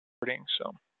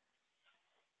So,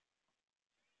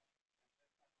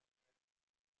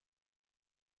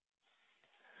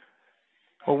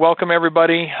 well, welcome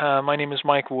everybody. My name is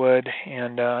Mike Wood,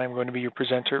 and I'm going to be your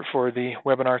presenter for the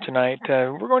webinar tonight.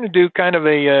 We're going to do kind of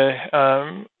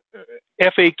a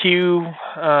FAQ,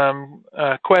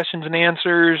 questions and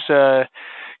answers,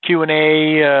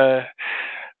 Q&A.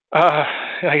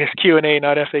 I guess Q&A,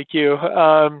 not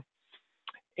FAQ.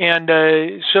 And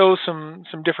show some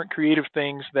different creative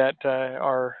things that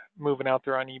are moving out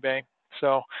there on eBay.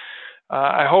 So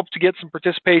I hope to get some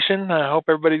participation. I hope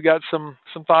everybody's got some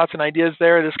thoughts and ideas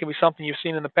there. This can be something you've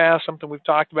seen in the past, something we've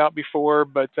talked about before,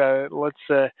 but let's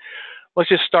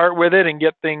just start with it and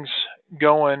get things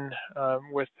going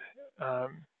with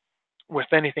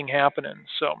anything happening.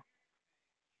 So.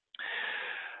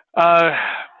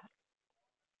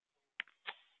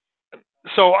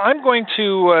 So I'm going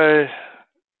to.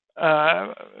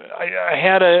 I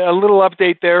had a little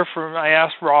update there from. I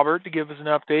asked Robert to give us an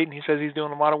update, and he says he's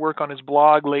doing a lot of work on his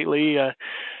blog lately. I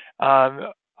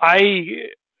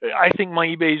think my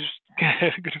eBay's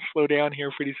going to slow down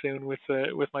here pretty soon with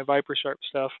my Viper Sharp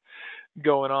stuff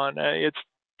going on. It's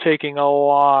taking a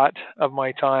lot of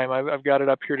my time. I've got it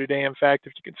up here today. In fact,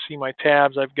 if you can see my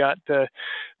tabs, I've got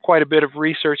quite a bit of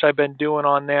research I've been doing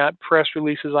on that, press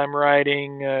releases I'm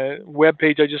writing, web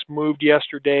page I just moved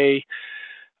yesterday.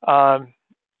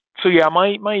 So yeah,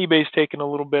 my eBay's taking a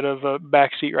little bit of a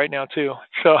backseat right now too.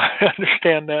 So I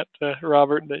understand that,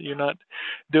 Robert, that you're not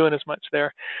doing as much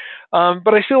there.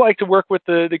 But I still like to work with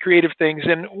the creative things.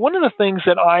 And one of the things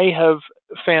that I have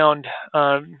found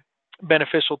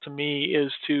beneficial to me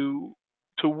is to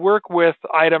work with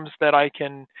items that I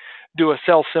can do a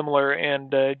sell similar and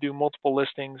do multiple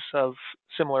listings of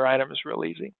similar items real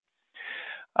easy.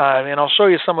 And I'll show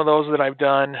you some of those that I've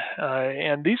done.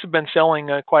 And these have been selling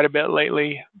quite a bit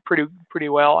lately, pretty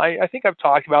well. I think I've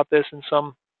talked about this in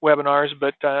some webinars,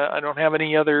 but I don't have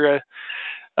any other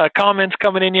comments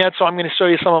coming in yet, so I'm going to show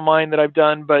you some of mine that I've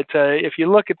done. But if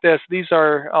you look at this, these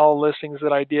are all listings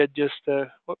that I did just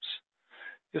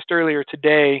earlier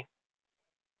today,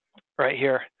 right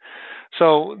here.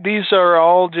 So these are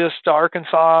all just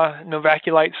Arkansas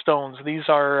novaculite stones. These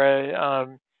are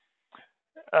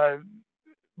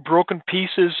broken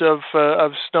pieces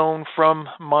of stone from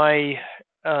my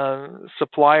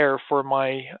supplier for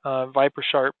my Viper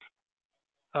Sharp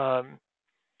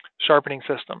sharpening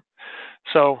system.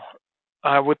 So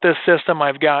with this system,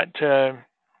 I've got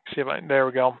there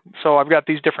we go. So I've got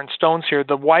these different stones here.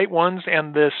 The white ones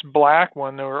and this black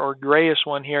one or grayish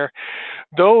one here,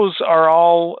 those are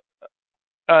all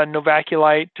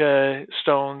novaculite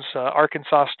stones,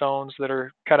 Arkansas stones that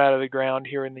are cut out of the ground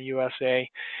here in the USA.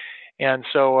 And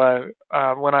so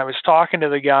when I was talking to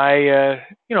the guy,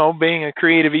 being a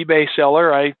creative eBay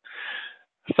seller, I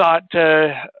thought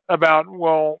about,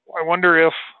 well, I wonder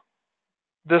if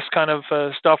this kind of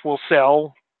stuff will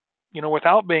sell,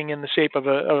 without being in the shape of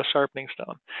a sharpening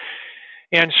stone.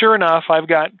 And sure enough, I've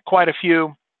got quite a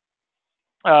few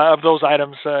of those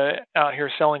items out here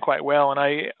selling quite well. And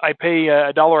I pay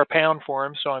 $1 a pound for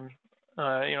them, so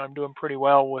I'm doing pretty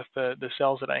well with the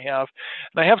sales that I have.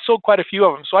 And I have sold quite a few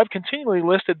of them, so I've continually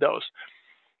listed those.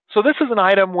 So this is an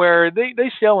item where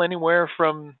they sell anywhere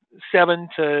from $7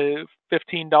 to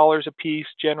 $15 a piece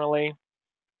generally.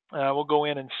 We'll go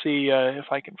in and see if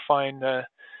I can find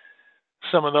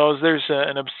some of those. There's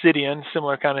an obsidian,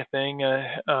 similar kind of thing,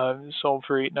 sold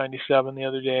for $8.97 the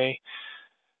other day.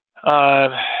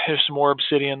 There's some more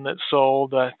obsidian that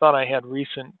sold. I thought I had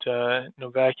recent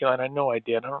novaculite. I know I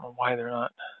did. I don't know why they're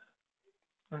not.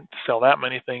 I didn't sell that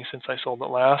many things since I sold it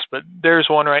last, but there's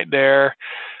one right there.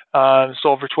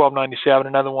 Sold for $12.97.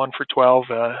 Another one for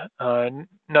 $12.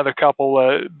 Another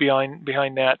couple behind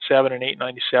that, $7 and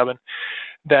 $8.97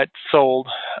 that sold.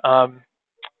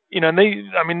 And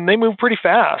they move pretty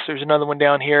fast. There's another one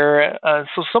down here.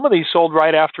 So some of these sold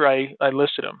right after I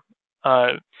listed them.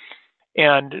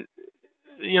 And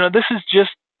this is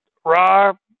just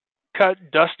raw cut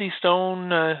dusty stone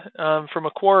from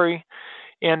a quarry,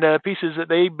 and pieces that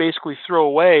they basically throw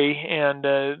away, and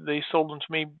they sold them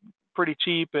to me pretty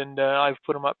cheap, and I've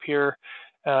put them up here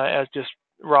as just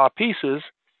raw pieces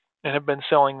and have been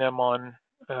selling them on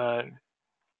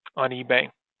eBay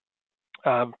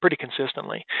pretty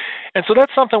consistently. And so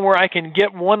that's something where I can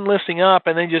get one listing up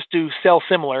and then just do sell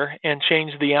similar and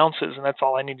change the ounces, and that's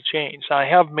all I need to change. I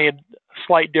have made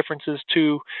slight differences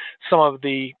to some of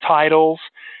the titles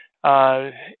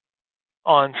on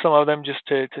some of them just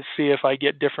to see if I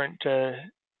get different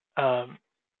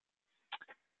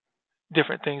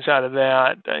things out of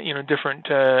that, different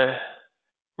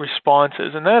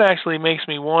responses, and that actually makes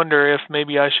me wonder if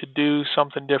maybe I should do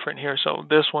something different here. So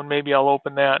this one, maybe I'll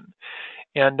open that,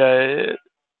 and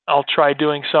I'll try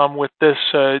doing some with this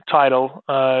title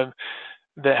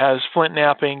that has flint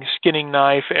knapping, skinning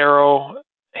knife, arrow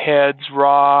heads,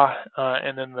 raw,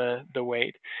 and then the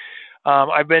weight.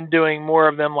 I've been doing more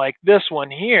of them like this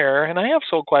one here, and I have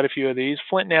sold quite a few of these: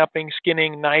 flint knapping,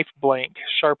 skinning, knife blank,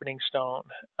 sharpening stone,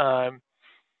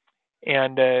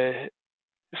 and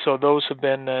so those have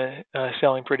been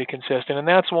selling pretty consistent. And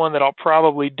that's one that I'll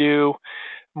probably do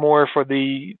more for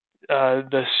the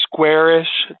squarish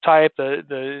type,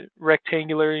 the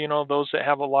rectangular, those that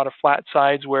have a lot of flat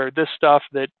sides. Where this stuff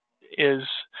that is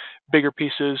bigger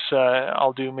pieces,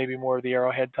 I'll do maybe more of the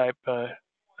arrowhead type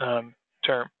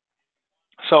term.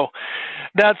 So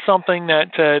that's something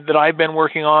that I've been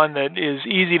working on. That is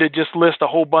easy to just list a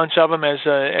whole bunch of them, as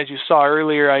you saw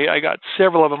earlier. I got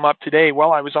several of them up today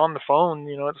while I was on the phone.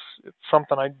 It's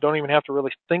something I don't even have to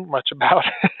really think much about,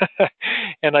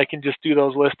 and I can just do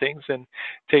those listings and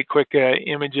take quick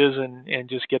images and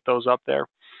just get those up there.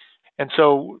 And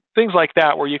so things like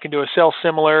that, where you can do a sell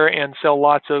similar and sell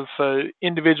lots of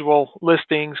individual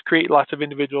listings, create lots of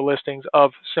individual listings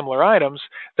of similar items,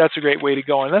 that's a great way to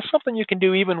go. And that's something you can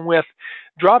do even with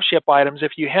dropship items.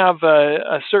 If you have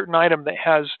a certain item that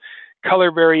has color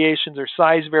variations or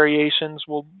size variations,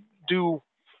 we'll do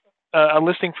a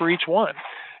listing for each one.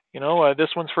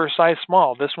 This one's for a size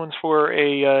small. This one's for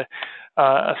a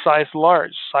size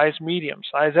large, size medium,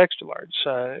 size extra large.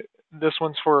 This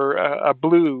one's for a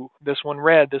blue, this one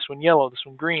red, this one yellow, this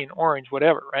one green, orange,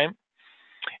 whatever, right?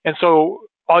 And so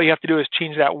all you have to do is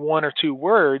change that one or two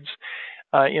words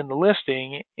in the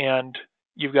listing, and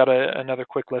you've got another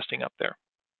quick listing up there.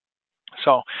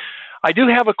 So I do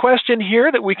have a question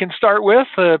here that we can start with.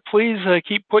 Please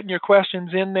keep putting your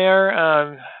questions in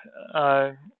there.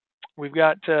 We've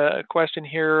got a question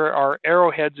here: are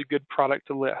arrowheads a good product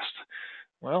to list?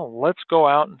 Well, let's go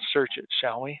out and search it,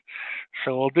 shall we?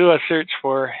 So we'll do a search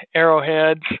for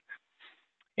arrowheads,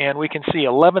 and we can see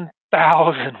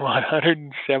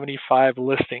 11,175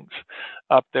 listings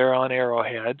up there on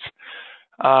arrowheads.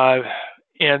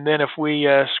 And then if we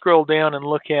scroll down and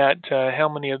look at how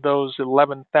many of those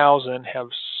 11,000 have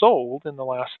sold in the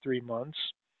last 3 months,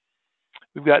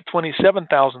 we've got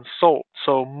 27,000 sold.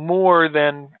 So more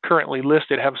than currently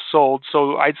listed have sold.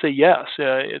 So I'd say yes,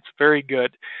 it's very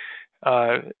good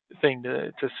thing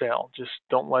to sell. Just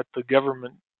don't let the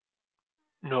government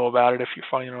know about it if you're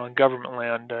finding it on government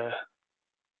land.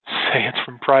 Say it's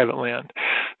from private land,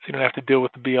 so you don't have to deal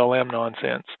with the BLM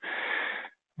nonsense.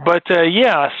 But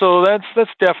yeah, so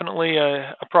that's definitely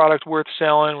a product worth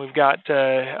selling. We've got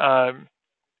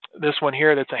this one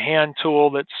here that's a hand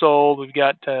tool that's sold. We've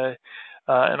got an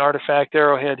artifact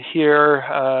arrowhead here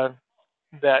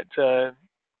that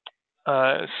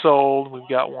sold. We've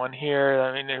got one here.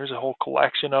 I mean, there's a whole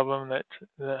collection of them that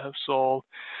have sold.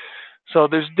 So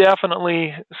there's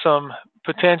definitely some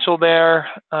potential there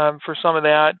for some of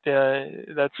that.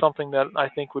 That's something that I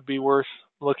think would be worth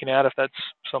looking at if that's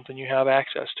something you have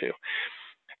access to.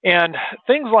 And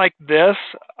things like this,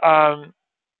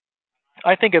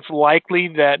 I think it's likely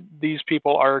that these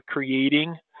people are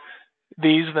creating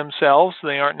these themselves.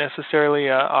 They aren't necessarily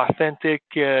authentic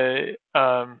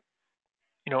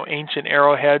ancient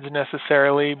arrowheads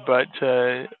necessarily, but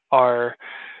they're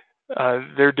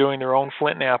doing their own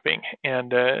flint knapping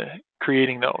and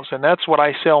creating those. And that's what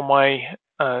I sell my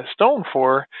stone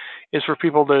for, is for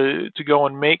people to go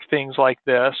and make things like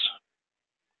this.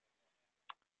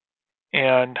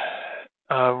 And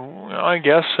I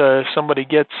guess if somebody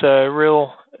gets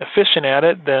real efficient at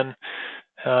it, then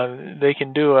they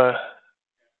can do an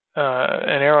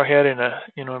arrowhead in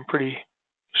pretty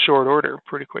short order,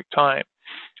 pretty quick time.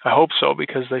 I hope so,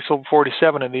 because they sold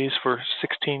 47 of these for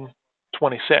 $16.26.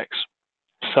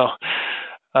 So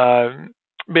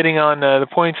bidding on the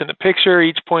points in the picture.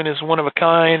 Each point is one of a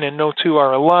kind, and no two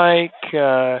are alike.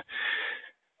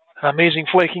 Amazing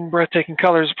flaking, breathtaking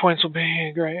colors. Points will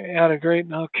be great.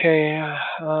 Okay.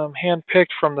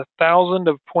 Hand-picked from the 1,000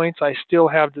 of points I still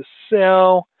have to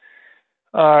sell.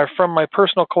 From my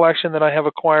personal collection that I have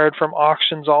acquired from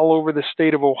auctions all over the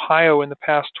state of Ohio in the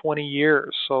past 20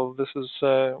 years. So this is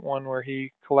one where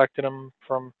he collected them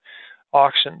from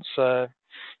auctions.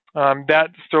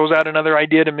 That throws out another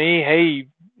idea to me. Hey,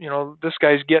 this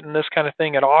guy's getting this kind of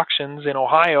thing at auctions in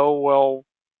Ohio. Well,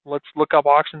 let's look up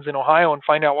auctions in Ohio and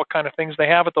find out what kind of things they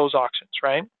have at those auctions,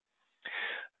 right?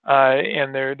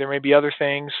 And there may be other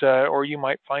things, or you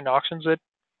might find auctions that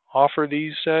offer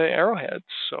these arrowheads.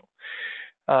 So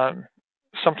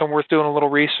something worth doing a little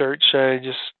research.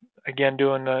 Just again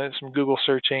doing some Google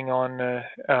searching on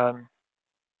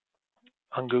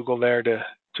on Google there to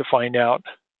find out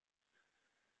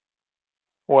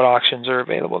what auctions are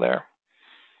available there.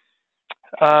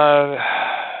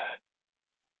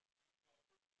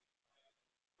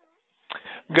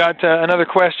 Got another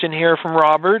question here from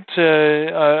Robert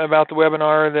about the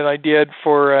webinar that I did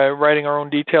for writing our own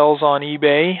details on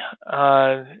eBay,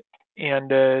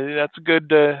 and that's a good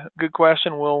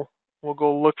question. We'll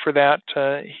go look for that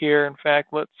here. In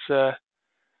fact, let's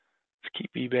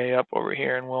keep eBay up over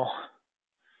here, and we'll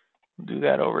do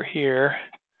that over here.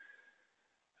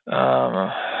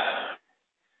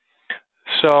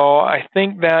 So I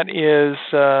think that is.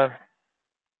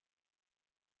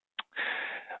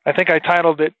 I think I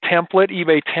titled it template,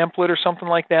 eBay template or something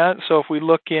like that. So if we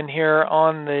look in here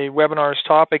on the webinars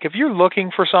topic, if you're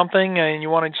looking for something and you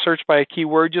want to search by a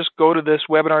keyword, just go to this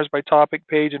webinars by topic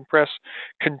page and press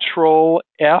Control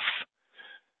F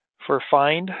for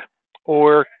find,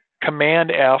 or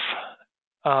Command F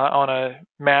on a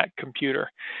Mac computer,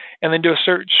 and then do a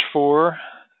search for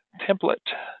template.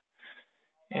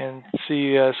 And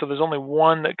see, so there's only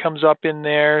one that comes up in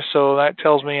there, so that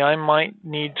tells me I might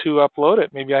need to upload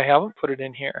it. Maybe I haven't put it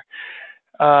in here.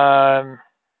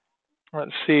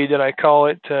 Let's see, did I call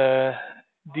it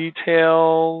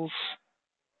details?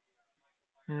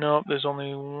 Nope, there's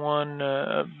only one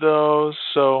of those.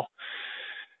 So,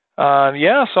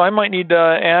 yeah, so I might need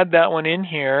to add that one in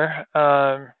here.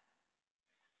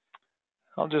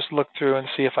 I'll just look through and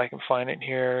see if I can find it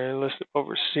here. List it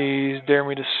overseas. Dare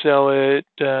me to sell it.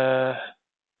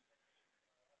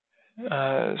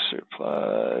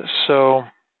 Surplus. So,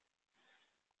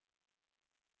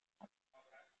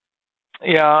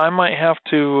 yeah, I might have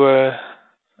to.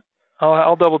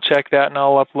 I'll double check that and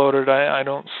I'll upload it. I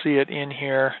don't see it in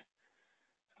here.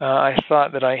 I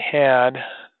thought that I had,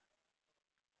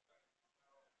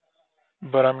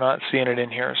 but I'm not seeing it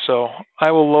in here. So I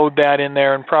will load that in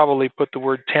there and probably put the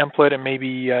word template and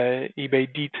maybe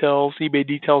eBay details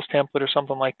template or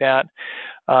something like that,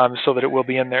 so that it will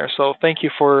be in there. So thank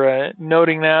you for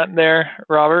noting that there,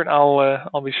 Robert.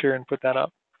 I'll be sure and put that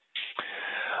up.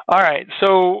 All right.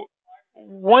 So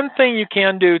one thing you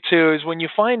can do too is when you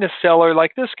find a seller,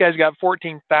 like this guy's got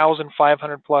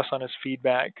 14,500 plus on his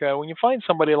feedback. When you find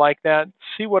somebody like that,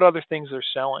 see what other things they're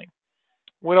selling.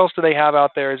 What else do they have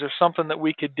out there? Is there something that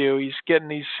we could do? He's getting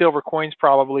these silver coins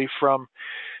probably from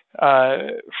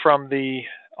the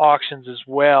auctions as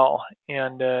well.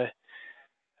 And the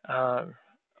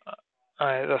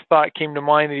thought came to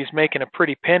mind that he's making a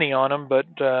pretty penny on them, but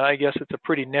I guess it's a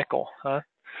pretty nickel, huh?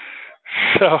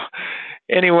 So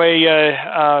anyway,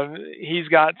 he's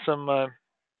got some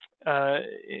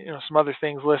some other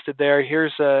things listed there.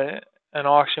 Here's an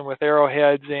auction with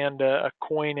arrowheads and a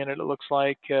coin in it. It looks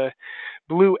like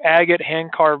blue agate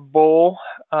hand carved bowl.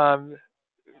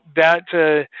 That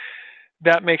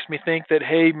makes me think that,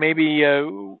 hey, maybe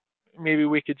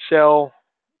we could sell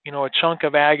a chunk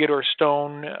of agate or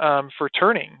stone for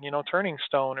turning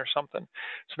stone or something.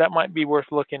 So that might be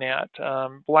worth looking at.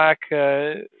 Black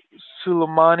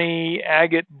Suleimani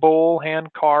agate bowl,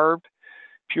 hand carved,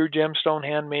 pure gemstone,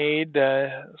 handmade.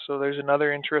 So there's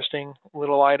another interesting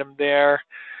little item there.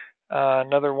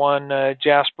 Another one,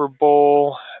 jasper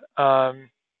bowl. So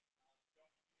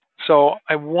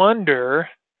I wonder,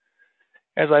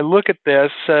 as I look at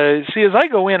this, as I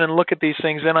go in and look at these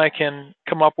things, then I can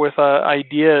come up with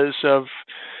ideas of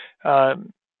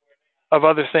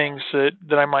other things that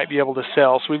I might be able to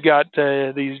sell. So we've got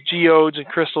these geodes and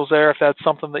crystals there. If that's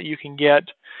something that you can get,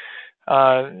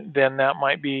 then that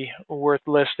might be worth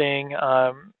listing.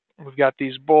 We've got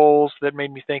these bowls that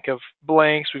made me think of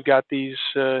blanks. We've got these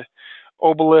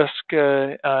obelisk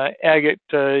agate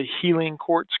healing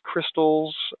quartz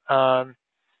crystals.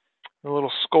 The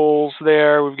little skulls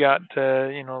there. We've got,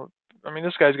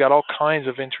 this guy's got all kinds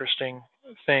of interesting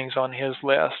things on his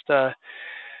list.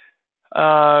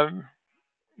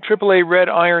 AAA red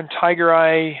iron tiger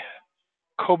eye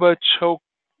cabochon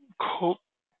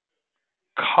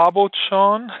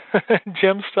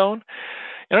gemstone.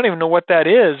 I don't even know what that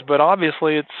is, but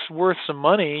obviously it's worth some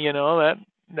money.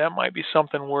 That might be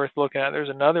something worth looking at. There's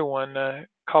another one,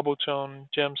 cabochon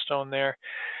gemstone there.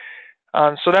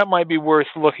 So that might be worth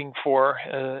looking for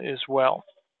as well.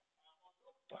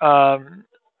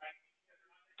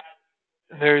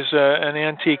 There's an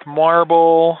antique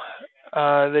marble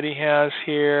that he has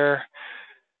here.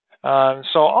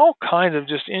 So all kinds of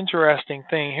just interesting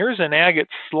things. Here's an agate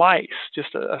slice,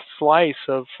 just a slice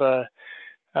of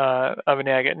an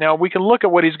agate. Now we can look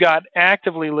at what he's got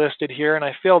actively listed here, and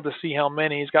I failed to see how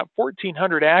many. He's got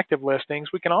 1,400 active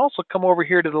listings. We can also come over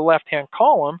here to the left-hand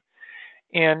column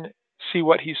and see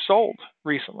what he sold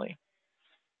recently.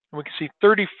 And we can see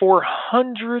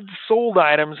 3,400 sold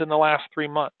items in the last 3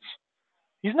 months.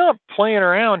 He's not playing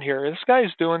around here. This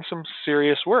guy's doing some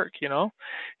serious work, you know.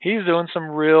 He's doing some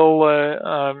real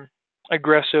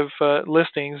aggressive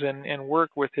listings and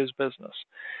work with his business.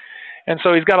 And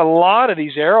so he's got a lot of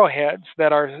these arrowheads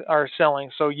that are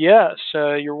selling. So yes,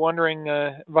 you're wondering,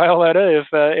 Violetta,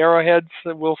 if arrowheads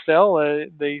will sell.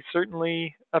 They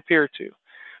certainly appear to.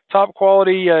 Top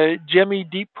quality Gemmy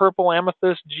Deep Purple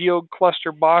Amethyst Geode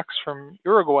Cluster box from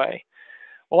Uruguay.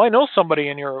 Well, I know somebody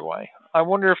in Uruguay. I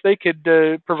wonder if they could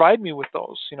provide me with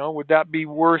those. You know, would that be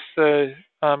worth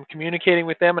communicating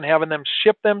with them and having them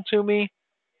ship them to me?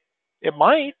 It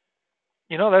might.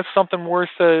 You know, that's something worth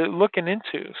looking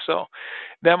into. So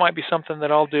that might be something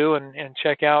that I'll do and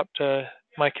check out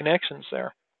my connections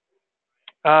there.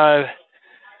 All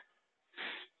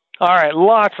right,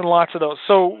 lots and lots of those.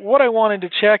 So what I wanted to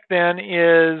check then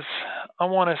is I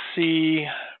want to see,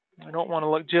 I don't want to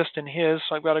look just in his,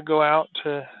 so I've got to go out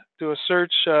to do a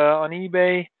search on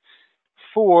eBay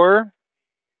for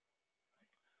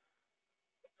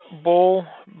bull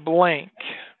blank.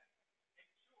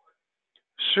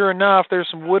 Sure enough, there's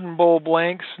some wooden bull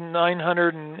blanks,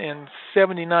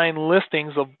 979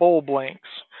 listings of bull blanks.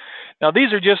 Now,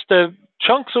 these are just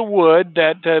chunks of wood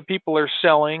that people are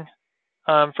selling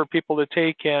for people to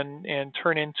take and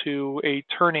turn into a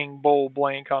turning bull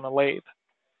blank on a lathe.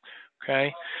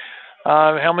 Okay.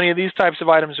 How many of these types of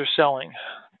items are selling?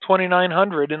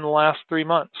 2,900 in the last 3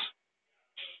 months.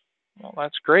 Well,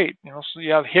 that's great. You know, so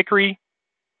you have hickory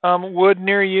wood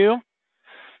near you.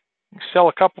 You can sell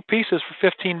a couple pieces for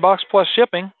 $15 plus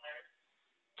shipping.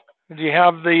 Do you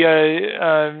have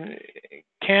the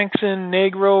Canxon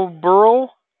Negro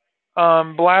burl,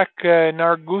 black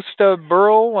Nargusta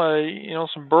burl? You know,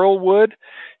 some burl wood.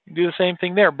 You do the same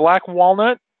thing there. Black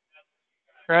walnut,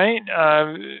 right?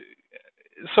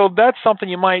 So that's something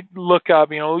you might look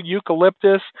up. You know,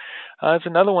 eucalyptus. That's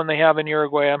another one they have in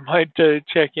Uruguay. I might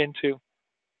check into.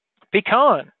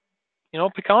 Pecan. You know,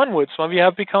 pecan wood. Some of you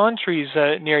have pecan trees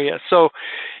near you. So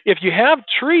if you have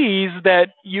trees that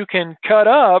you can cut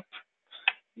up,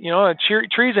 you know,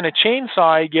 trees and a chainsaw,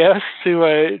 I guess,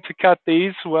 to cut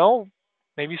these, well,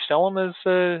 maybe sell them as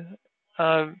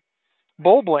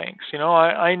bull blanks. You know,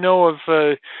 I know of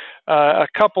a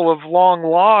couple of long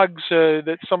logs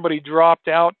that somebody dropped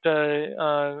out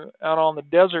on the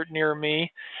desert near me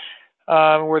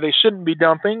where they shouldn't be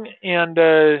dumping, and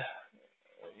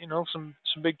you know, some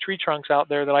big tree trunks out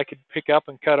there that I could pick up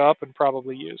and cut up and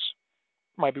probably use.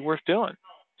 Might be worth doing.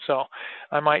 So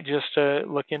I might just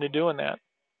look into doing that.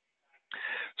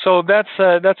 So that's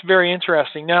very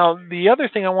interesting. Now, the other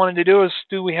thing I wanted to do is,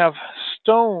 do we have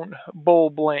stone bull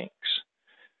blanks?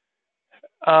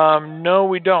 No,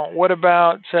 we don't. What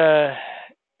about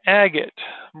agate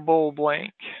bull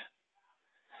blank?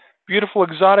 Beautiful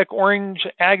exotic orange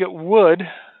agate wood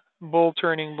bull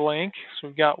turning blank. So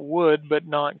we've got wood, but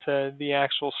not the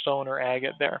actual stone or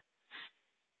agate there.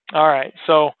 All right,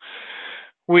 so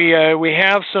we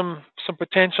have some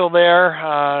potential there.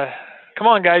 Come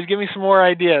on, guys, give me some more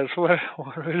ideas.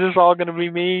 Is this all going to be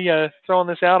me throwing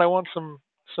this out? I want some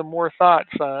more thoughts.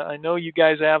 I know you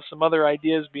guys have some other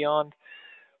ideas beyond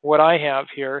what I have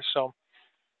here, so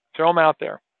throw them out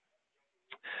there.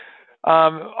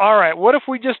 All right, what if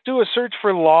we just do a search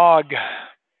for log?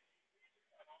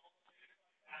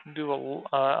 Do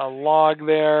a log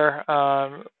there.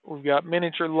 We've got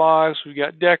miniature logs, we've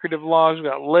got decorative logs, we've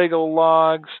got Lego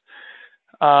logs.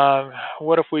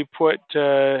 What if we put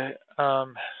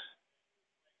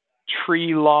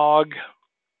tree log?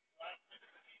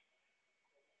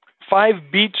 5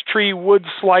 beech tree wood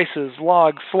slices,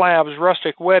 log, slabs,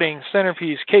 rustic, wedding,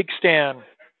 centerpiece, cake stand.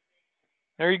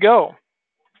 There you go.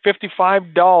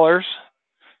 $55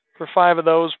 for 5 of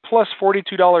those, plus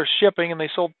 $42 shipping, and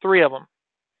they sold 3 of them.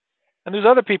 And there's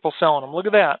other people selling them. Look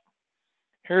at that.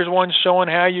 Here's one showing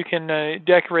how you can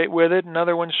decorate with it.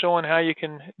 Another one showing how you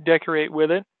can decorate with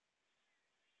it.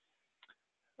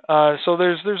 So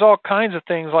there's all kinds of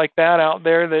things like that out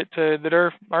there that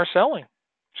are selling.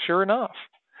 Sure enough.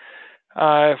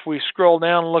 If we scroll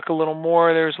down and look a little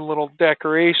more, there's a little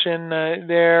decoration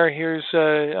there. Here's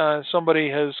somebody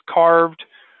has carved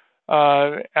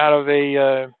out of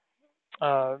a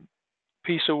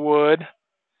piece of wood.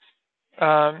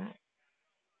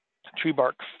 Tree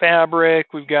bark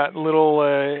fabric. We've got little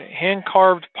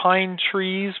hand-carved pine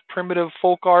trees, primitive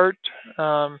folk art,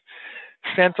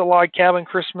 Santa log cabin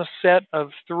Christmas set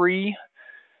of 3.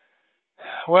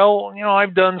 Well, you know,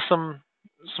 I've done some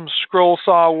scroll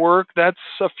saw work. That's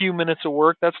a few minutes of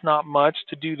work. That's not much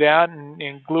to do that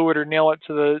and glue it or nail it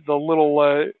to the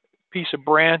little piece of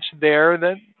branch there.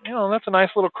 That that's a nice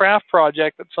little craft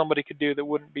project that somebody could do that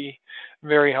wouldn't be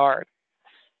very hard.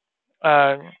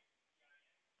 Uh,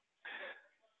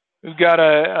 we've got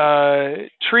a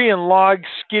tree and log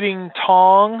skidding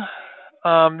tong.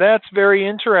 That's very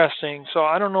interesting. So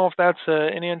I don't know if that's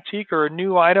an antique or a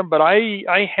new item, but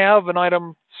I have an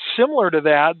item similar to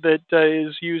that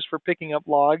is used for picking up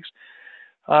logs.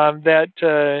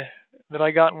 That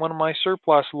I got in one of my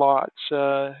surplus lots.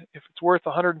 If it's worth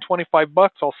 $125,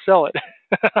 I'll sell it.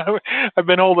 I've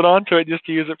been holding on to it just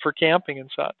to use it for camping and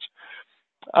such.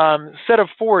 Set of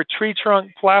 4 tree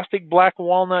trunk plastic black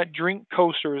walnut drink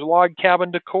coasters, log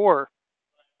cabin decor.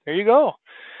 There you go.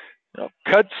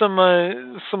 Cut some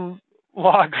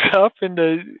logs up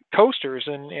into coasters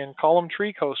and call them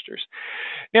tree coasters.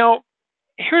 Now,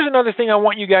 here's another thing I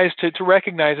want you guys to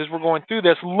recognize as we're going through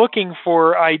this, looking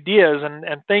for ideas,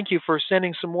 and thank you for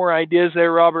sending some more ideas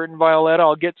there, Robert and Violetta.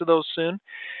 I'll get to those soon.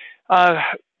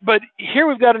 But here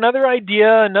we've got another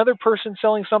idea, another person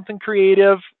selling something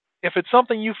creative. If it's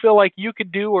something you feel like you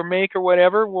could do or make or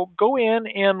whatever, we'll go in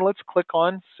and let's click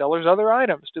on seller's other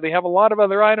items. Do they have a lot of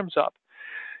other items up?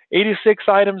 86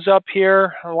 items up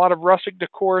here, a lot of rustic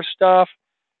decor stuff.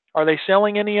 Are they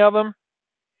selling any of them?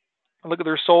 Look at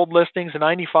their sold listings,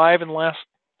 95 in the last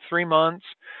 3 months.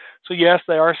 So yes,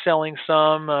 they are selling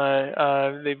some.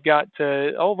 They've got,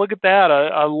 look at that,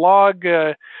 a log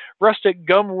rustic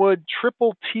gumwood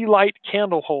triple tea light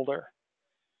candle holder.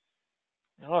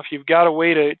 If you've got a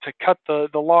way to cut the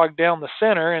log down the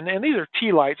center, and these are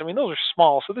tea lights. I mean, those are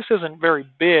small, so this isn't very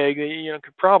big.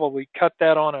 Could probably cut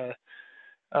that on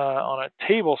a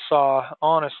table saw.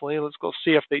 Honestly, let's go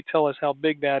see if they tell us how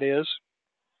big that is.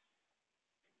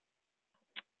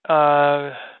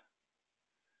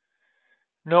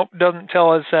 Nope, doesn't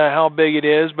tell us how big it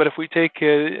is, but if we take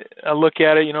a look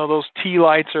at it, those tea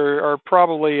lights are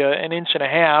probably an inch and a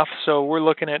half, so we're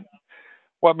looking at,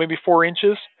 maybe 4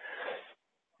 inches?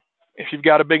 If you've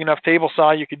got a big enough table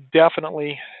saw, you could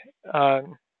definitely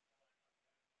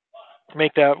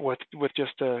make that with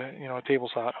just a table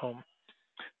saw at home.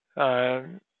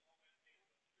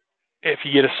 If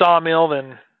you get a sawmill,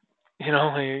 then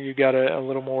you got a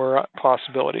little more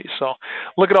possibilities. So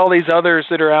look at all these others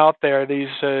that are out there.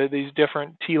 These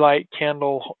different tea light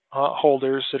candle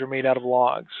holders that are made out of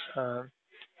logs.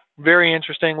 Very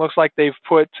interesting. Looks like they've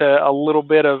put a little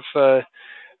bit of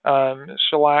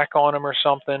shellac on them or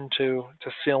something to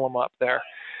seal them up there.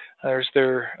 There's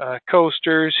their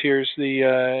coasters. Here's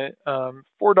the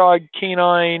 4-dog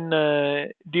canine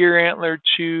deer antler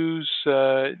chews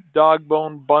dog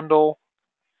bone bundle.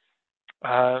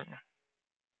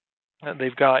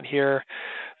 They've got here.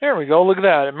 There we go. Look at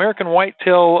that. American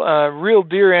whitetail real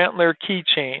deer antler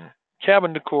keychain.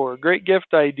 Cabin decor. Great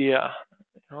gift idea.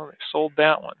 They sold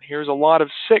that one. Here's a lot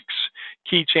of 6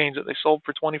 keychains that they sold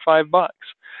for $25.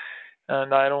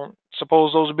 And I don't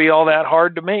suppose those would be all that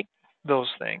hard to make, those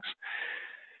things.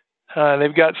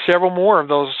 They've got several more of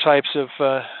those types of,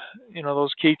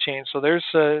 those keychains. So there's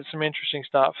some interesting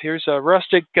stuff. Here's a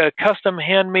rustic custom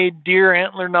handmade deer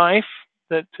antler knife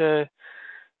that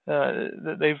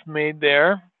they've made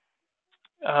there.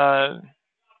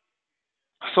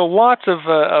 So lots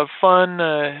of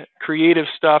fun, creative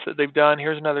stuff that they've done.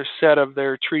 Here's another set of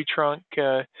their tree trunk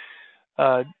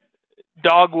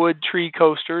dogwood tree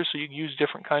coasters. So you can use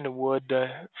different kind of wood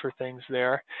for things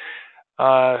there.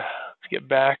 Let's get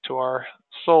back to our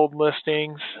sold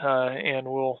listings, and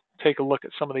we'll take a look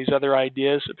at some of these other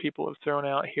ideas that people have thrown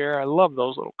out here. I love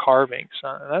those little carvings.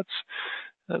 That's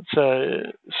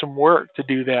some work to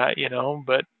do that,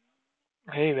 but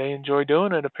hey, they enjoy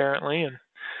doing it apparently, and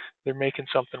they're making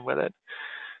something with it.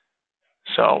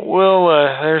 So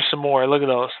there's some more. Look at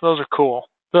those. Those are cool.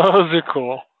 Those are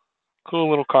cool. Cool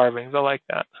little carvings. I like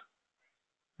that.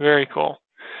 Very cool.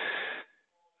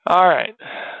 All right.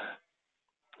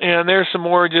 And there's some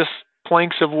more just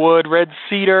planks of wood, red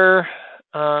cedar,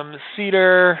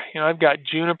 cedar. I've got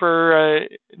juniper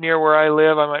near where I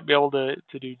live. I might be able to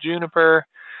do juniper.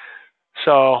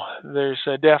 So there's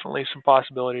definitely some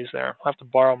possibilities there. I'll have to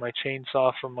borrow my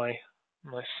chainsaw from my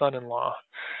son-in-law.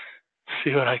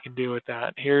 See what I can do with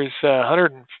that. Here's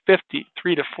 150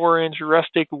 3 to 4 inch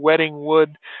rustic wedding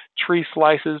wood tree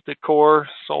slices decor,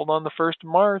 sold on the 1st of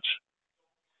March.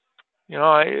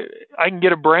 I can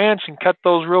get a branch and cut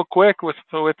those real quick with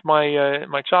my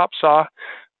my chop saw,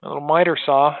 a little miter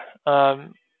saw.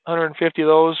 150 of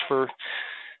those for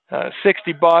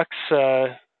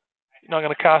 $60. Not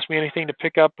going to cost me anything to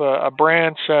pick up a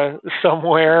branch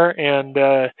somewhere, and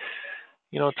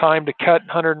time to cut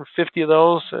 150 of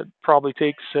those. It probably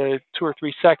takes 2 or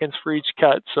 3 seconds for each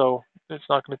cut, so it's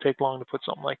not going to take long to put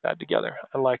something like that together.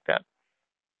 I like that.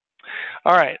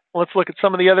 All right, let's look at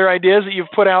some of the other ideas that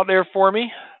you've put out there for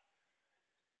me.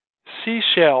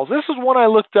 Seashells. This is one I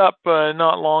looked up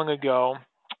not long ago,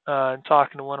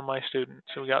 talking to one of my students.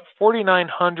 So we got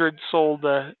 4,900 sold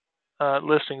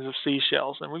listings of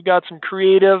seashells, and we've got some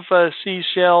creative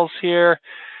seashells here,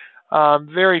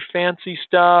 very fancy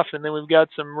stuff, and then we've got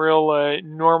some real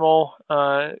normal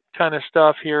kind of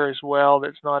stuff here as well.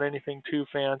 That's not anything too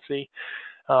fancy.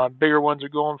 Bigger ones are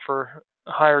going for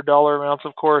higher dollar amounts,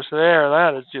 of course.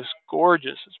 That is just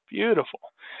gorgeous. It's beautiful.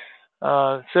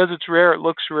 It says it's rare. It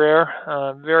looks rare.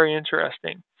 Very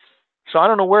interesting. So I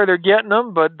don't know where they're getting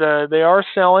them, but they are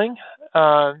selling.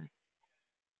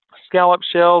 Scallop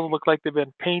shells look like they've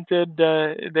been painted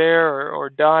there or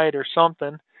dyed or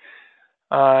something.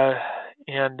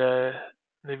 And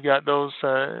they've got those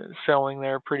selling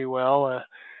there pretty well.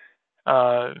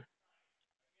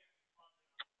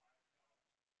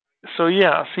 So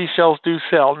yeah, seashells do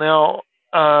sell. Now,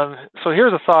 so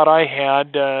here's a thought I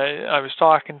had. I was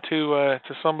talking to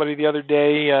somebody the other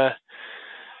day.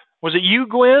 Was it you,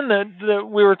 Gwen, that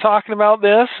we were talking about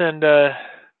this? And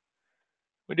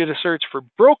we did a search for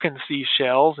broken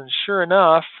seashells, and sure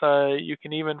enough, you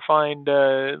can even find,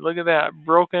 look at that,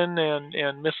 broken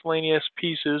and miscellaneous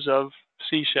pieces of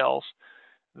seashells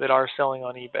that are selling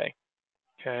on eBay.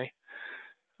 Okay.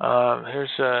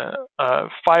 Here's a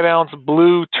 5-ounce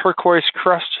blue turquoise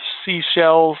crushed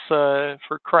seashells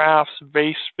for crafts,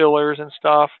 vase fillers, and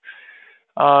stuff.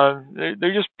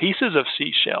 They're just pieces of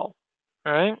seashell,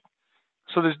 right?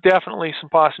 So there's definitely some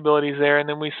possibilities there. And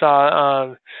then we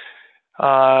saw,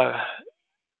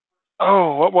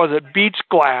 what was it? Beach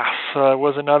glass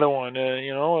was another one.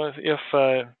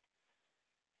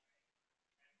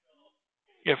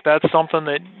 If that's something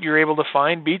that you're able to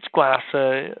find, beach glass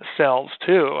sells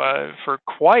too for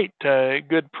quite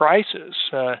good prices.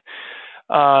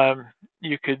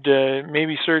 You could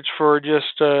maybe search for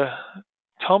just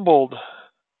tumbled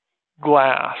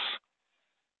glass,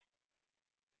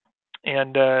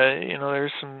 and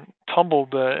there's some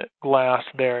tumbled glass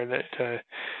there that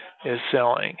is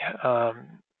selling.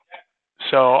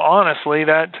 So honestly,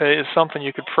 that is something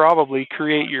you could probably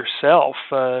create yourself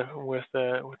with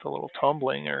a little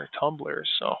tumbling or tumblers.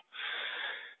 So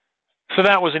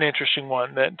that was an interesting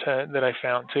one that I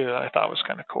found too. That I thought was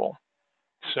kind of cool.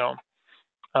 So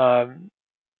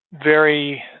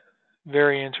very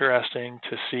very interesting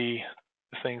to see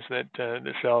the things that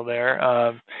sell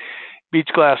there. Beach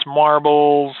glass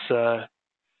marbles.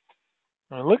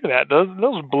 Look at that.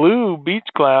 Those blue beach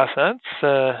glass.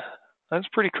 That's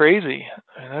pretty crazy.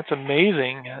 That's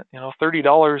amazing.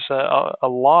 $30 a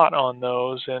lot on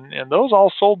those, and those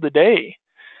all sold today.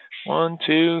 1,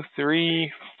 2,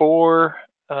 3, 4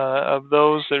 of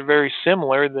those that are very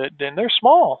similar. And they're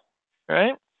small,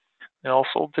 right? They all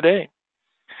sold today.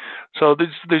 So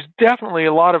there's definitely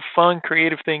a lot of fun,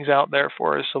 creative things out there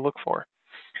for us to look for.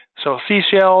 So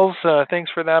seashells.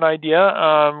 Thanks for that idea.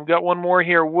 Got one more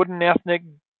here. Wooden ethnic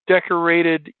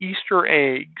decorated Easter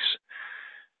eggs.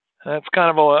 That's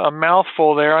kind of a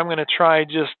mouthful there. I'm going to try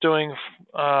just doing,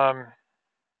 let's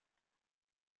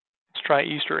try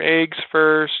Easter eggs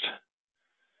first.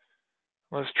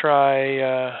 Let's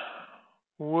try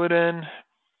wooden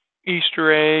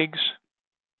Easter eggs.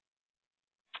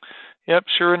 Yep,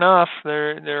 sure enough,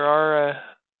 there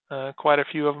are quite a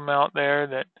few of them out there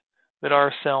that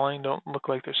are selling. Don't look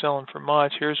like they're selling for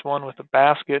much. Here's one with a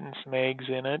basket and some eggs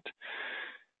in it.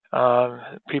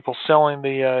 People selling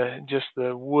just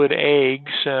the wood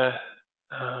eggs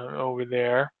over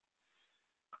there.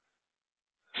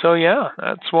 So yeah,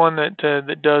 that's one that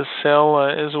does sell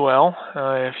as well.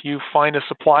 If you find a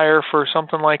supplier for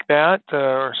something like that,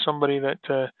 or somebody that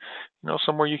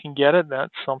somewhere you can get it,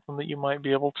 that's something that you might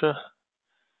be able to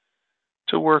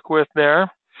work with there.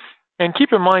 And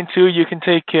keep in mind too, you can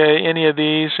take any of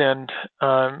these and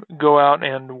go out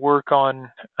and work on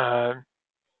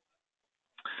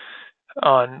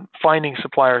finding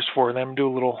suppliers for them. Do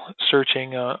a little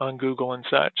searching on Google and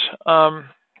such.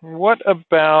 What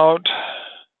about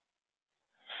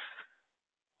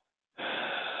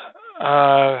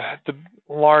the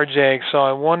large egg? So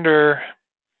I wonder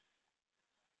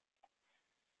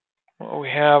what we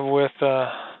have with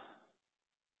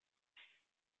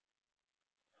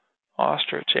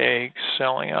ostrich eggs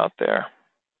selling out there.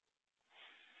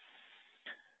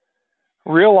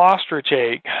 Real ostrich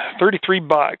egg, $33,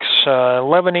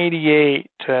 $11.88,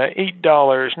 $8,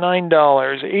 $9,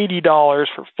 $80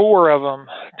 for 4 of them,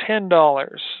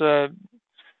 $10.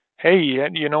 Hey,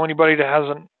 you know anybody that has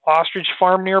an ostrich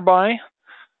farm nearby?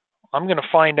 I'm going to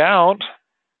find out.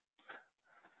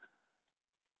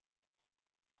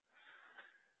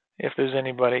 if there's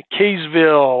anybody.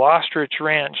 Kaysville Ostrich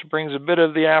Ranch brings a bit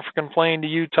of the African plain to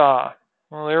Utah.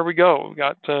 Well, there we go. We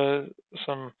got an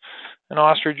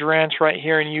ostrich ranch right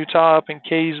here in Utah, up in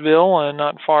Kaysville, and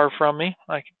not far from me.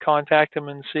 I could contact them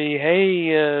and see,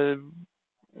 hey,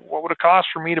 what would it cost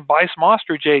for me to buy some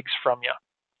ostrich eggs from you?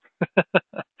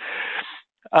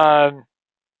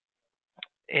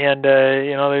 And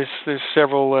there's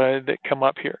several that come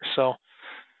up here, so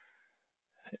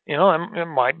it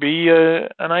might be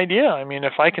an idea. I mean,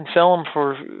 if I can sell them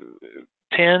for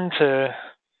 10 to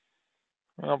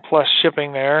plus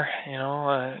shipping there,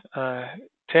 10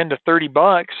 to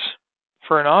 $30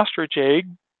 for an ostrich egg.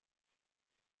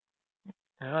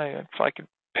 If I could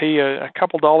pay a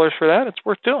couple dollars for that, it's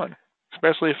worth doing,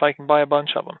 especially if I can buy a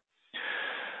bunch of them.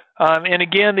 And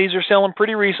again, these are selling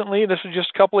pretty recently. This was just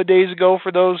a couple of days ago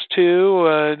for those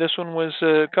two. This one was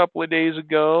a couple of days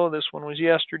ago. This one was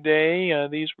yesterday.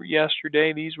 These were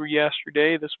yesterday. These were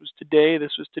yesterday. This was today.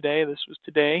 This was today. This was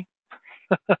today.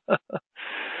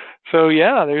 So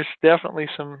yeah, there's definitely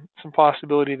some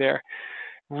possibility there.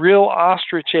 Real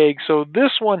ostrich egg. So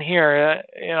this one here,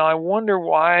 I wonder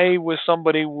why was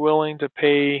somebody willing to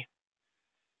pay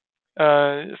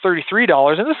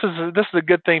 $33. And this is a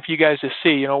good thing for you guys to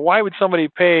see. Why would somebody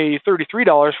pay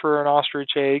 $33 for an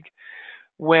ostrich egg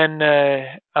when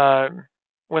they can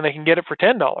get it for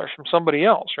 $10 from somebody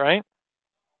else, right?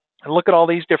 And look at all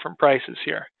these different prices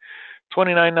here.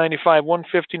 $29.95,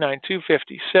 $159,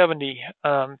 $250, $70,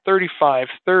 $35,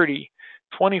 $30,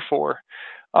 $24.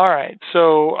 All right,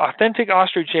 so authentic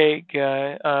ostrich egg.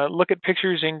 Look at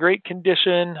pictures in great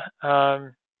condition.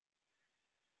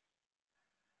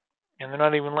 And they're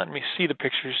not even letting me see the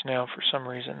pictures now for some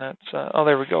reason. That's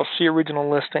there we go. See original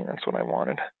listing. That's what I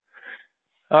wanted.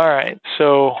 All right,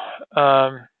 so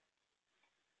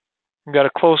we've got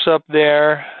a close up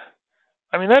there.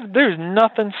 I mean, there's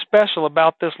nothing special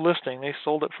about this listing. They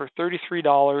sold it for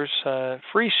 $33,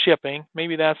 free shipping.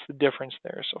 Maybe that's the difference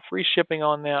there. So free shipping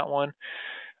on that one.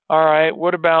 All right,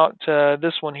 what about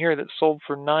this one here that sold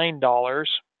for $9?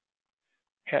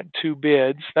 Had two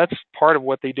bids. That's part of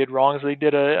what they did wrong, is they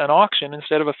did an auction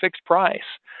instead of a fixed price.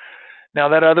 Now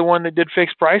that other one that did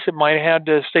fixed price, it might have had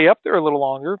to stay up there a little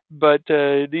longer, but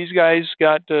these guys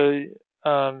got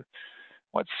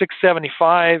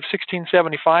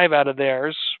 $16.75 out of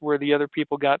theirs, where the other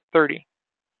people got 33.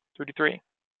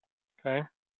 Okay.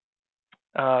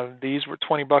 These were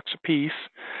 $20 a piece,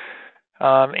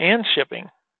 and shipping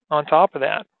on top of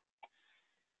that.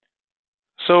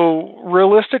 So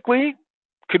realistically,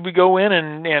 could we go in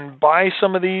and buy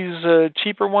some of these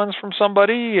cheaper ones from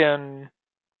somebody and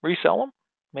resell them?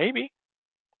 Maybe.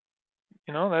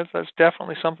 That's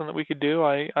definitely something that we could do.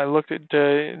 I looked at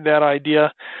that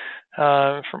idea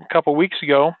from a couple weeks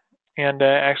ago, and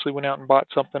actually went out and bought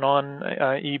something on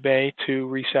eBay to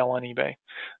resell on eBay.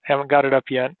 Haven't got it up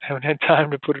yet. Haven't had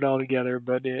time to put it all together,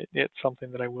 but it's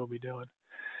something that I will be doing.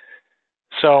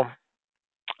 So,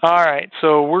 all right.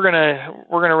 So we're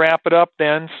gonna wrap it up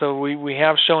then. So we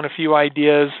have shown a few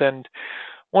ideas, and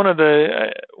one of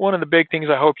the big things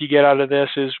I hope you get out of this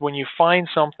is when you find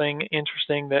something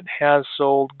interesting that has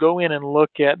sold, go in and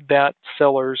look at that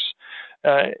seller's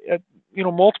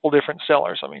multiple different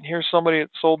sellers. I mean, here's somebody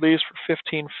that sold these for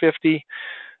 $15.50.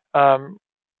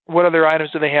 What other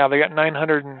items do they have? They got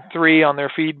 903 on their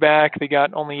feedback. They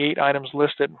got only 8 items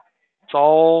listed. It's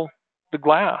all the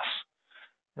glass.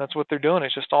 That's what they're doing.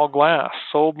 It's just all glass.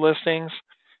 Sold listings,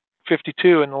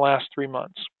 52 in the last 3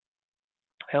 months.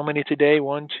 How many today?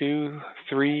 1, 2,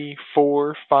 3,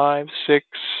 4, 5, 6,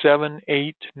 7,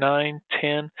 8, 9,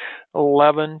 10,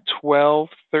 11, 12,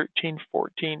 13,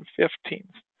 14, 15.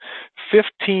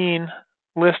 15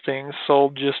 listings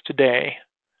sold just today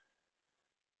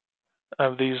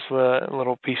of these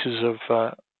little pieces of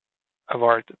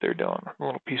art that they're doing,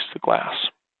 little pieces of glass.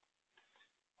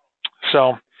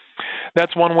 So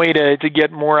that's one way to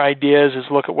get more ideas, is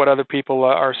look at what other people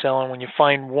are selling. When you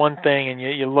find one thing and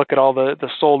you look at all the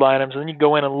sold items, and then you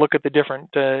go in and look at the different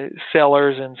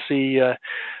sellers and see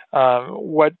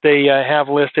what they have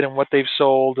listed and what they've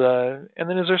sold. And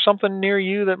then is there something near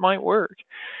you that might work?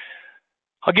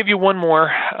 I'll give you one more.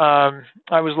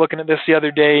 I was looking at this the other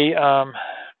day,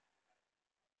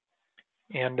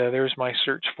 and there's my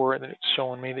search for it, and it's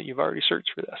showing me that you've already searched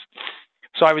for this.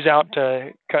 So I was out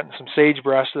cutting some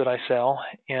sagebrush that I sell,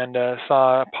 and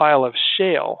saw a pile of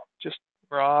shale, just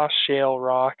raw shale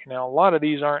rock. Now, a lot of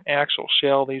these aren't actual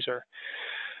shale.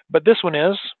 But this one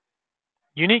is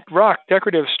unique rock,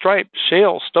 decorative striped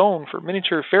shale stone for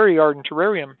miniature fairy garden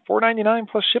terrarium, $4.99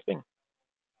 plus shipping.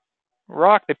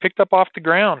 Rock they picked up off the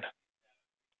ground.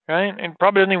 right? And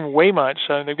probably doesn't even weigh much.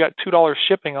 They've got $2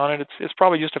 shipping on it. It's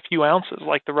probably just a few ounces,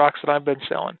 like the rocks that I've been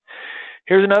selling.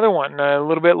 Here's another one, a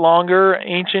little bit longer,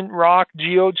 ancient rock,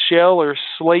 geode shell, or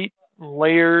slate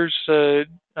layers,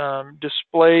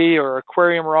 display or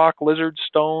aquarium rock, lizard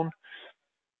stone.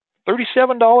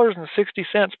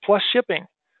 $37.60 plus shipping.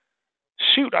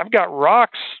 Shoot, I've got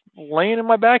rocks laying in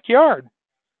my backyard.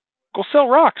 Go sell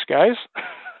rocks, guys.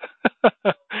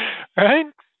 Right?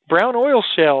 Brown oil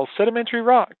shell, sedimentary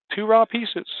rock, 2 raw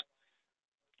pieces.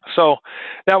 So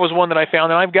that was one that I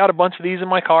found, and I've got a bunch of these in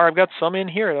my car. I've got some in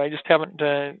here that I just haven't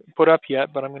put up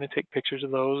yet, but I'm going to take pictures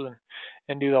of those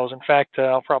and do those. In fact,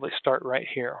 I'll probably start right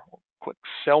here. We'll click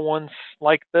sell ones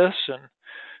like this, and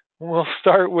we'll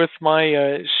start with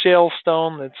my shale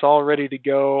stone that's all ready to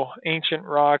go. Ancient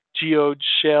rock, geode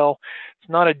shell. It's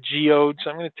not a geode,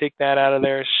 so I'm going to take that out of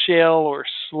there. Shale or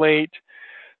slate.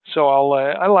 So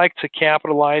I like to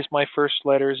capitalize my first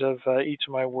letters of each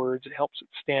of my words. It helps it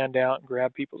stand out and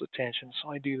grab people's attention.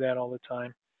 So I do that all the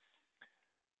time.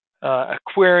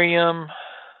 Aquarium,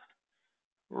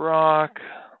 rock,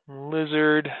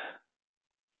 lizard,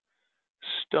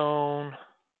 stone.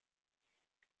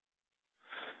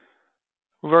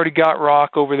 We've already got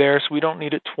rock over there, so we don't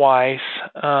need it twice.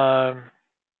 Some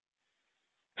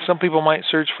people might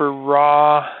search for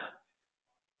raw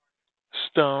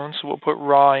stone, so we'll put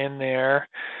raw in there.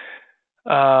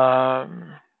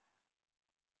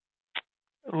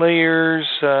 Layers,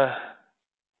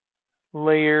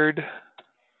 layered.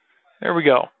 There we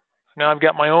go. Now I've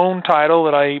got my own title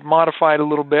that I modified a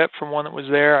little bit from one that was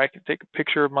there. I can take a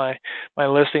picture of my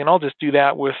listing, and I'll just do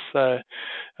that with my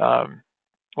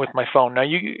phone. Now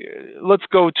let's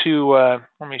go to.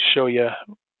 Let me show you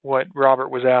what Robert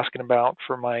was asking about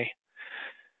for my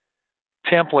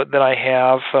template that I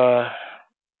have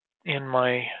in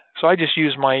my. So I just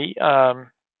use my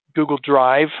Google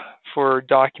Drive for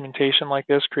documentation like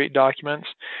this, create documents,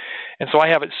 and so I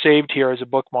have it saved here as a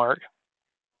bookmark.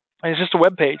 And it's just a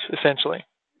web page essentially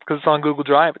because it's on Google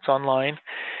Drive. It's online,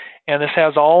 and this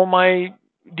has all my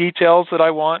details that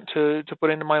I want to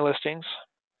put into my listings.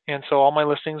 And so all my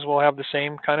listings will have the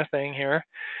same kind of thing here.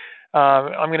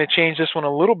 I'm going to change this one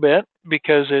a little bit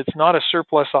because it's not a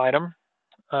surplus item.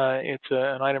 It's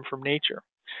an item from nature.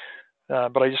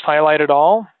 But I just highlight it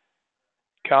all,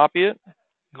 copy it,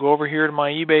 go over here to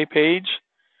my eBay page,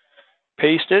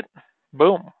 paste it,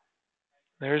 boom.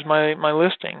 There's my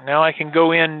listing. Now I can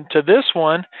go into this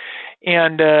one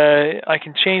and I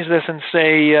can change this and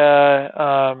say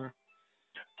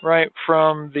right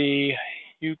from the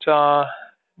Utah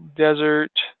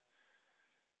desert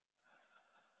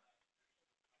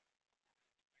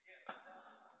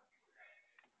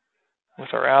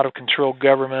with our out-of-control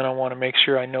government. I want to make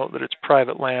sure I note that it's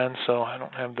private land so I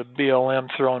don't have the BLM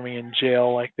throwing me in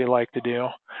jail like they like to do.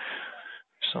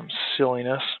 Some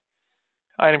silliness.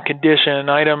 Item condition.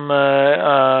 Item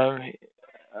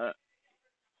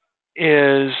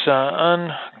is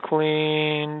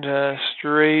uncleaned,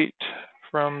 straight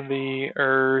from the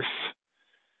earth.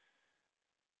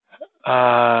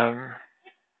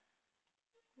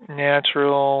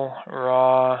 Natural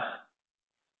raw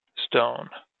stone.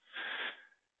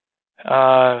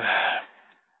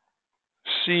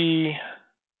 See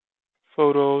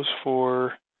photos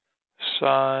for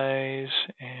size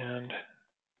and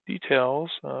details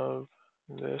of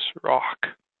this rock.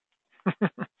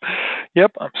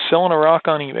 Yep, I'm selling a rock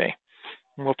on eBay.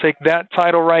 And we'll take that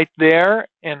title right there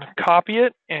and copy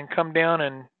it and come down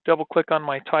and double click on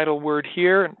my title word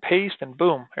here and paste, and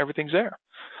boom, everything's there.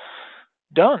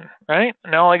 Done, right?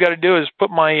 Now all I got to do is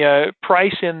put my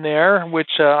price in there,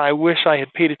 which I wish I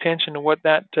had paid attention to what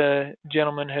that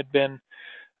gentleman had been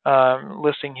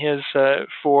listing his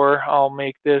for. I'll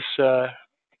make this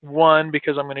 1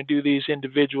 because I'm going to do these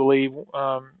individually,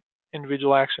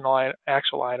 individual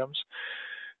actual items.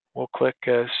 We'll click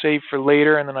save for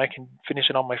later, and then I can finish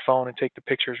it on my phone and take the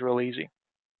pictures real easy.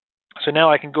 So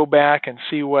now I can go back and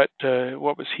see what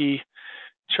was he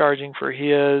charging for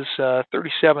his.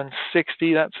 $37.60.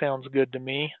 That sounds good to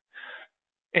me.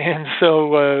 And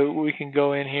so we can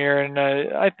go in here, and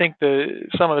I think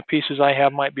some of the pieces I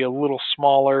have might be a little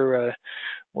smaller.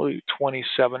 We'll do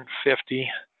 $27.50.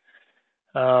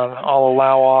 I'll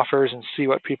allow offers and see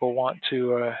what people want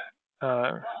to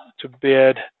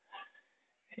bid.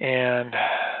 And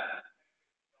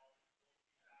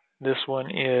this one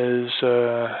is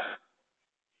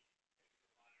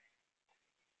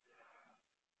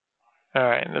all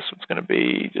right, and this one's going to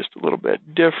be just a little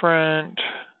bit different.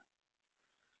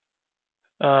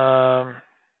 So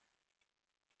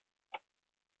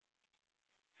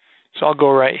I'll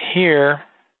go right here,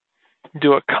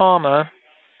 do a comma,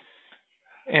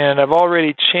 And I've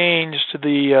already changed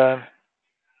the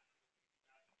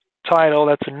title.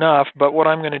 That's enough. But what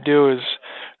I'm going to do is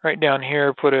right down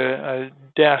here put a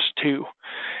 -2.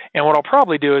 And what I'll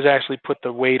probably do is actually put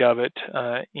the weight of it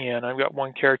in. I've got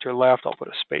one character left. I'll put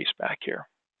a space back here.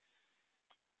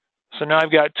 So now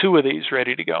I've got 2 of these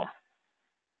ready to go.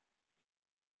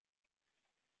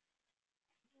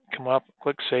 Come up,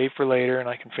 click save for later, and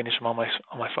I can finish them on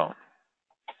my phone.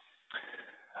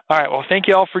 All right. Well, thank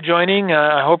you all for joining.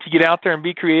 I hope you get out there and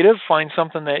be creative. Find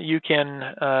something that you can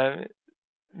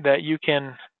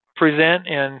present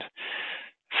and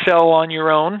sell on your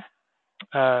own,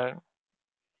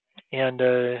 and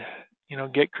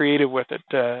get creative with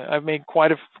it. I've made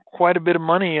quite a bit of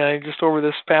money just over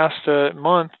this past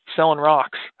month selling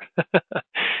rocks,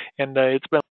 and it's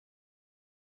been